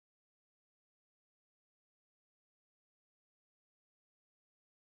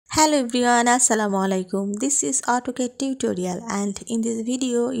Hello everyone, Assalamu alaikum. This is AutoCAD tutorial, and in this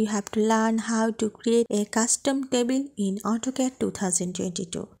video you have to learn how to create a custom table in AutoCAD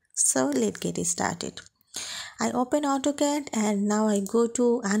 2022. So let's get started. I open AutoCAD and now I go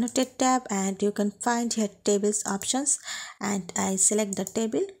to Annotate tab, and you can find here tables options, and I select the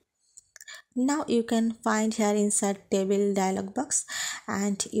table. Now you can find here insert table dialog box,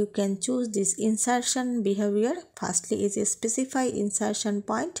 and you can choose this insertion behavior. Firstly is a specify insertion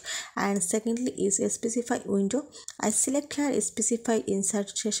point, and secondly is a specify window. I select here a specify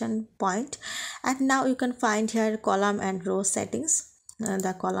insertion point, and now you can find here column and row settings.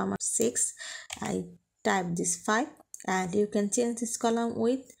 The column 6, I type this 5, and you can change this column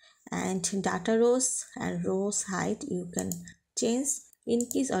width, and data rows and rows height you can change,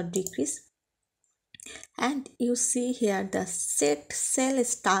 increase or decrease. And you see here the set cell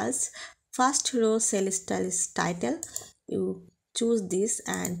styles. First row cell style is title, you choose this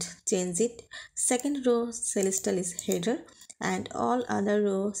and change it. Second row cell style is header, and all other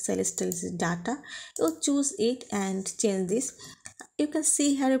row cell style is data, you choose it and change this. You can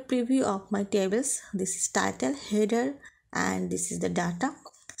see here a preview of my tables. This is title, header, and this is the data.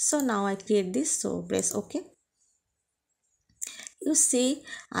 So now I create this, so press OK. You see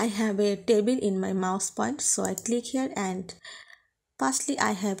I have a table in my mouse point, so I click here, and firstly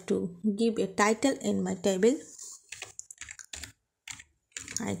I have to give a title in my table.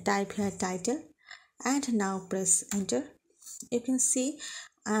 I type here title, and now press enter. You can see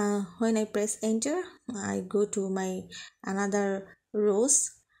when I press enter, I go to my another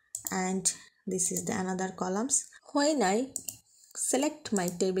rows, and this is the another columns. When I select my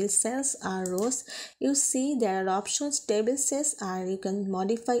table cells or rows, you see there are options. Table cells are, you can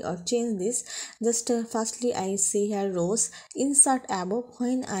modify or change this. Just firstly I see here rows, insert above.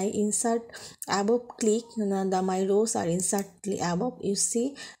 When I insert above, click, my rows are inserted above. You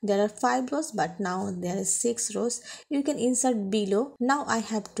see there are 5 rows, but now there is 6 rows. You can insert below. Now I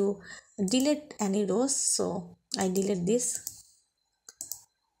have to delete any rows, so I delete this.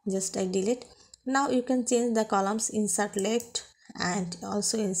 Just I delete. Now you can change the columns, insert left and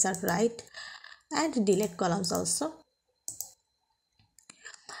also insert right, and delete columns also.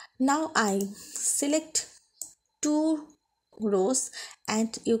 Now I select 2 rows,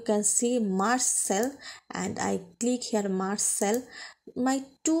 and you can see merge cell, and I click here merge cell. My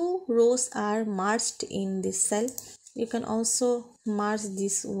 2 rows are merged in this cell. You can also merge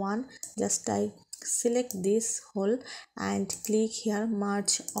this one. Just I select this whole and click here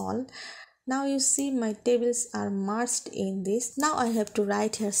merge all. Now you see my tables are merged in this. Now I have to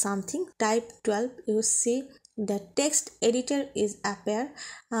write here something. Type 12. You see the text editor is appear.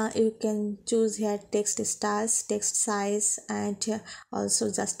 You can choose here text styles, text size, and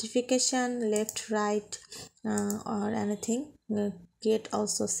also justification, left, right, or anything. Get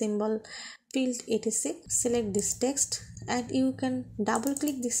also symbol, field, etc. Select this text, and you can double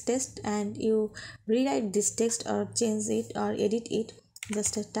click this text and you rewrite this text or change it or edit it.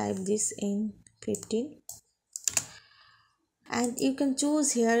 Just type this in 15, and you can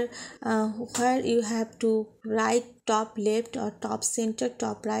choose here where you have to write top left or top center,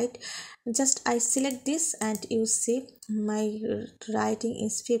 top right. Just I select this, and you see my writing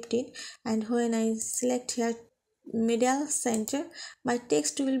is 15, and when I select here middle center, my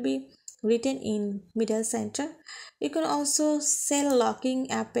text will be written in middle center. You can also cell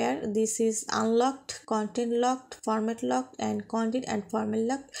locking appear. This is unlocked, content locked, format locked, and content and format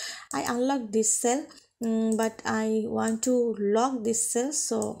locked. I unlock this cell, but I want to lock this cell,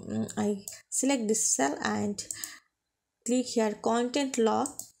 so I select this cell and click here content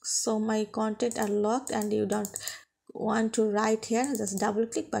lock. So my content are locked, and you don't want to write here, just double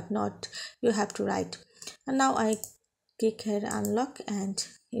click, but not you have to write. And now I click here unlock, and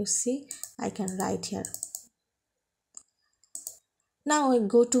you see I can write here. Now I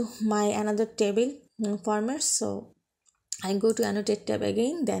go to my another table format, so I go to annotate tab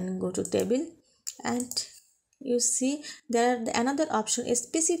again, then go to table, and you see there another option is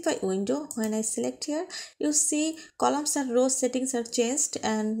specify window. When I select here, you see columns and row settings are changed,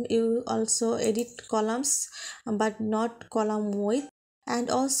 and you also edit columns but not column width. And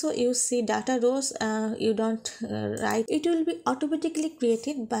also you see data rows, you don't write, it will be automatically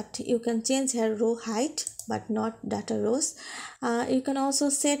created, but you can change here row height but not data rows. You can also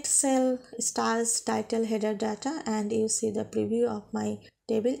set cell styles, title, header, data, and you see the preview of my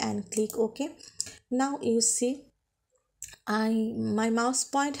table and click OK. Now you see my mouse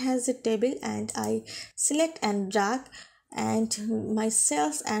point has a table, and I select and drag, and my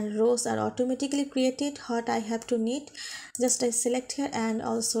cells and rows are automatically created. What I have to need, just I select here and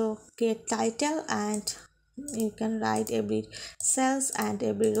also get title and You can write every cells and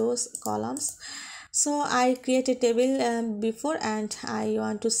every rows columns. So I create a table before, and I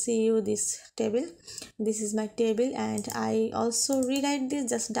want to see you this table. This is my table, and I also rewrite this.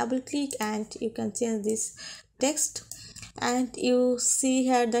 Just double click and you can change this text, and you see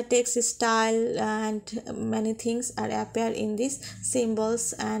here the text style and many things are appear in this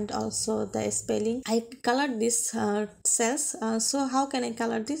symbols and also the spelling. I colored this cells. So how can I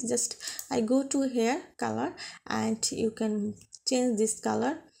color this? Just I go to here color, and you can change this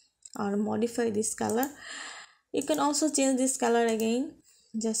color or modify this color. You can also change this color again.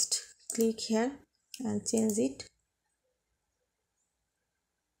 Just click here and change it.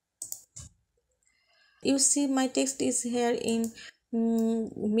 You see my text is here in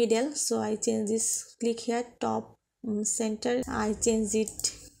middle, so I change this. Click here top center, I change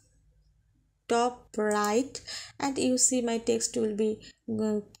it top right, and you see my text will be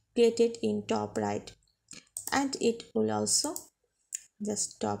created in top right, and it will also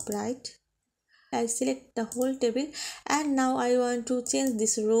just top right. I select the whole table, and now I want to change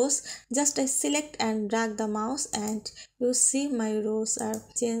these rows. Just I select and drag the mouse, and you see my rows are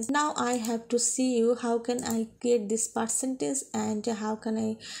changed. Now I have to see you how can I create this percentage and how can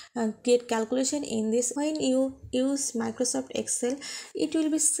I create calculation in this. When you use Microsoft Excel, it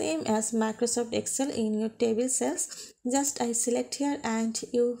will be same as Microsoft Excel in your table cells. Just I select here, and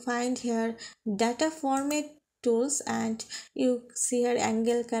you find here data format tools, and you see here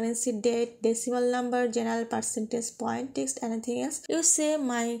angle, currency, date, decimal number, general, percentage, point, text, anything else. You say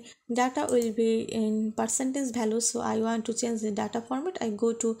my data will be in percentage value, so I want to change the data format. I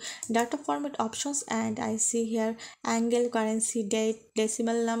go to data format options, and I see here angle, currency, date,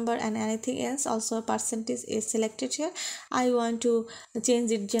 decimal number, and anything else. Also percentage is selected here. I want to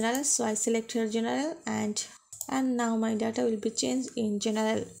change it general, so I select here general, and now my data will be changed in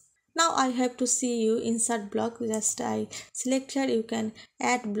general. Now I have to see you insert block. Just I select here, you can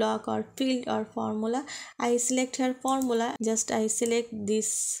add block or field or formula. I select here formula. Just I select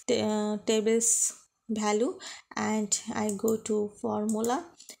this tables value, and I go to formula,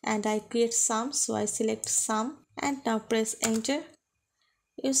 and I create sum, so I select sum, and now press enter.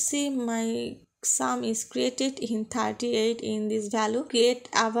 You see my sum is created in 38 in this value. Create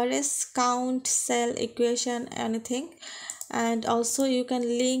average, count, cell, equation, anything, and also you can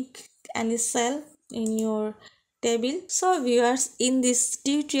link any cell in your table. So viewers, in this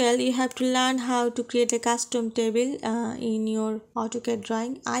tutorial you have to learn how to create a custom table in your AutoCAD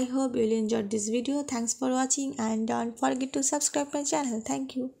drawing. I hope you will enjoy this video. Thanks for watching, and don't forget to subscribe my channel.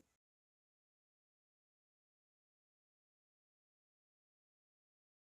 Thank you.